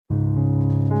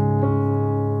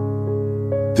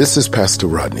This is Pastor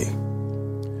Rodney.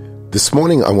 This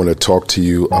morning I want to talk to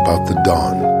you about the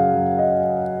dawn.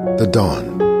 The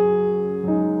dawn.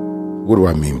 What do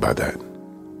I mean by that?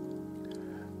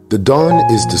 The dawn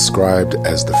is described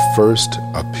as the first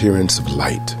appearance of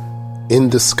light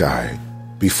in the sky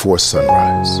before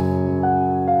sunrise.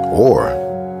 Or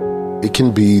it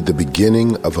can be the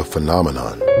beginning of a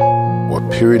phenomenon or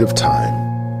period of time,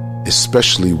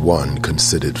 especially one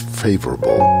considered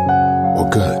favorable or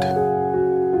good.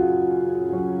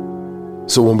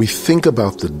 So when we think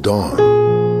about the dawn,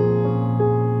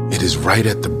 it is right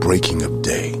at the breaking of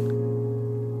day.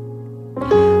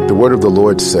 The word of the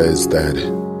Lord says that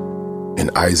in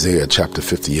Isaiah chapter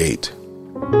 58,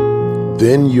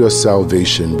 "Then your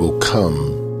salvation will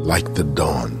come like the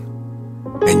dawn,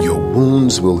 and your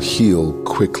wounds will heal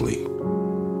quickly.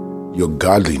 Your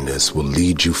godliness will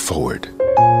lead you forward,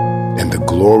 and the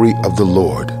glory of the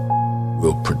Lord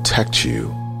will protect you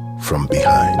from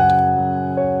behind."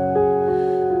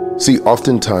 See,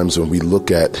 oftentimes when we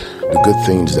look at the good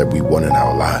things that we want in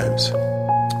our lives,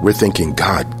 we're thinking,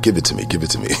 God, give it to me, give it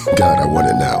to me. God, I want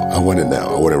it now. I want it now.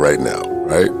 I want it right now,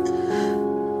 right?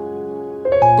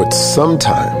 But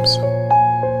sometimes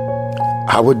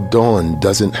our dawn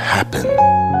doesn't happen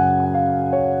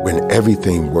when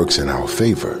everything works in our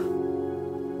favor,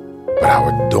 but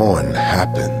our dawn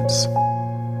happens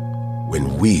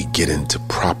when we get into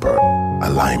proper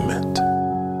alignment.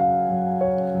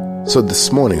 So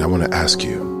this morning, I want to ask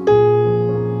you,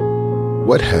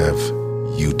 what have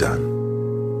you done?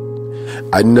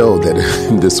 I know that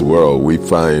in this world, we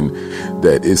find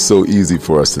that it's so easy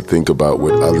for us to think about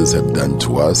what others have done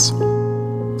to us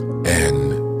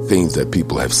and things that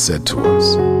people have said to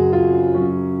us.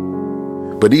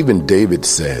 But even David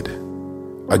said,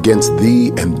 "Against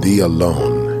thee and thee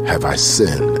alone have I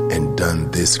sinned and done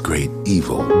this great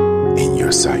evil in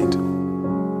your sight."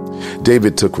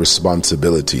 David took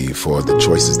responsibility for the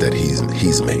choices that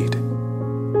he's made.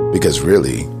 Because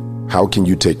really, how can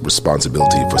you take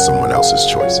responsibility for someone else's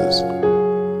choices?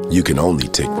 You can only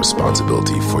take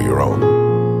responsibility for your own.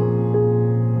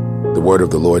 The word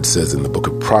of the Lord says in the book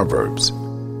of Proverbs,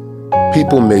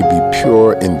 "People may be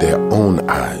pure in their own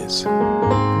eyes,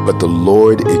 but the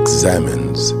Lord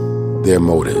examines their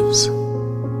motives."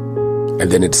 And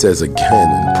then it says again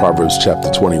in Proverbs chapter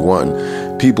 21,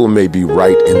 "People may be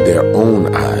right in their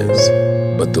own eyes,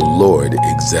 but the Lord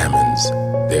examines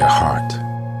their heart."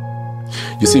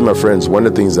 You see, my friends, one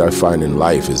of the things I find in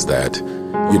life is that,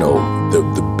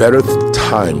 the better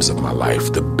times of my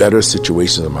life, the better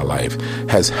situations of my life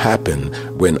has happened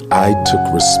when I took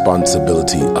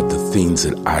responsibility of the things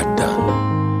that I've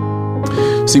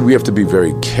done. See, we have to be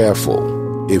very careful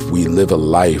if we live a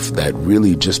life that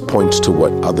really just points to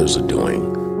what others are doing,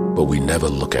 but we never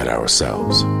look at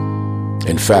ourselves.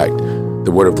 In fact,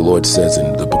 the word of the Lord says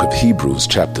in the book of Hebrews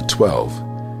chapter 12,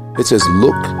 it says,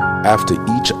 "Look after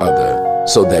each other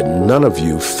so that none of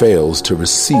you fails to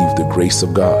receive the grace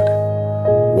of God.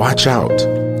 Watch out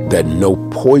that no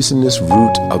poisonous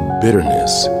root of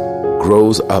bitterness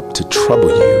grows up to trouble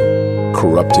you,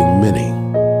 corrupting many."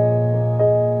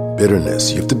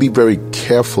 Bitterness. You have to be very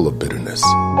careful of bitterness.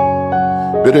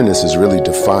 Bitterness is really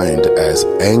defined as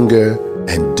anger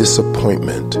and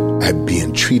disappointment at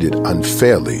being treated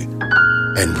unfairly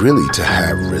and really to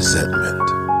have resentment.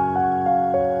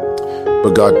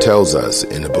 But God tells us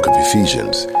in the book of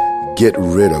Ephesians, "Get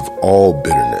rid of all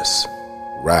bitterness,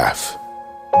 wrath,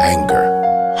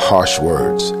 anger, harsh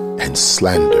words, and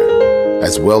slander,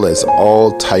 as well as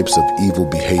all types of evil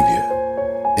behavior.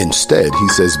 Instead," he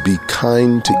says, "be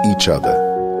kind to each other,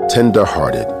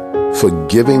 tender-hearted,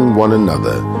 forgiving one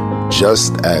another,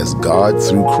 just as God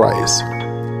through Christ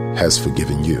has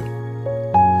forgiven you."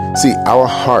 See, our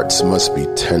hearts must be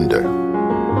tender.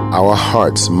 Our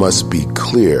hearts must be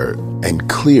clear and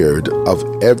cleared of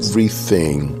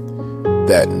everything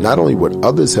that not only what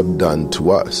others have done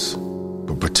to us,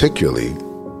 but particularly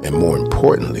and more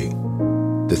importantly,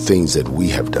 the things that we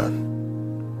have done.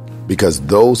 Because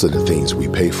those are the things we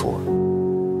pay for.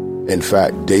 In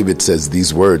fact, David says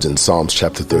these words in Psalms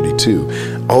chapter 32,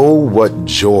 "Oh, what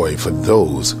joy for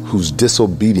those whose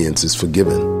disobedience is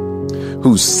forgiven,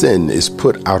 whose sin is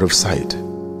put out of sight.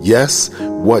 Yes,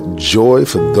 what joy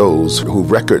for those whose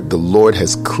record the Lord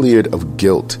has cleared of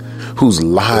guilt, whose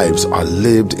lives are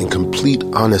lived in complete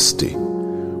honesty.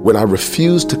 When I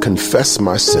refused to confess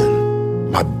my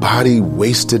sin, my body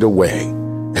wasted away,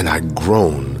 and I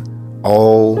groaned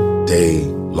all day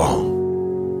long."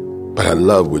 But I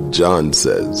love what John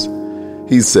says.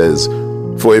 He says,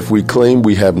 "For if we claim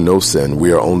we have no sin,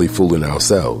 we are only fooling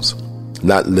ourselves,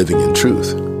 not living in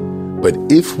truth. But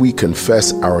if we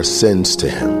confess our sins to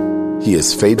him, He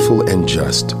is faithful and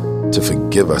just to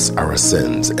forgive us our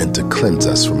sins and to cleanse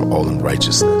us from all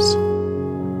unrighteousness.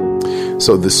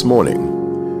 So this morning,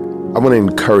 I want to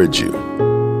encourage you.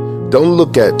 Don't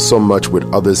look at so much what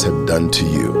others have done to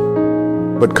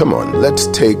you. But come on, let's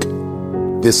take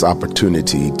this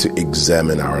opportunity to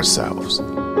examine ourselves.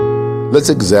 Let's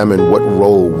examine what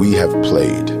role we have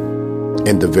played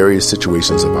in the various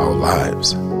situations of our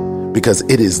lives, because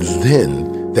it is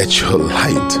then that your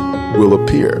light will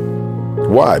appear.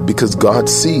 Why? Because God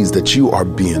sees that you are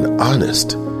being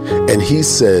honest, and He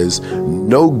says,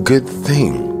 no good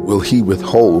thing will He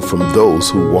withhold from those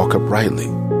who walk uprightly.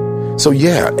 So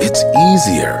yeah, it's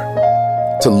easier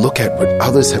to look at what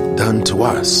others have done to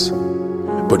us.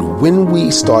 But when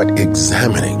we start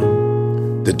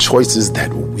examining the choices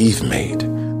that we've made,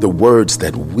 the words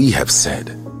that we have said,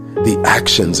 the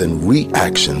actions and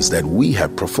reactions that we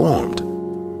have performed,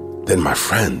 then my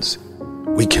friends,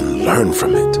 we can learn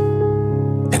from it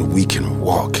and we can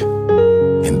walk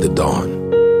in the dawn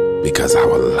because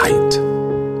our light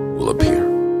will appear.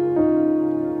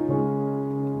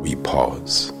 We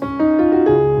pause,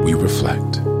 we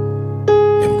reflect,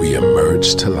 and we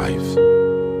emerge to life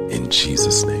in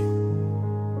Jesus' name.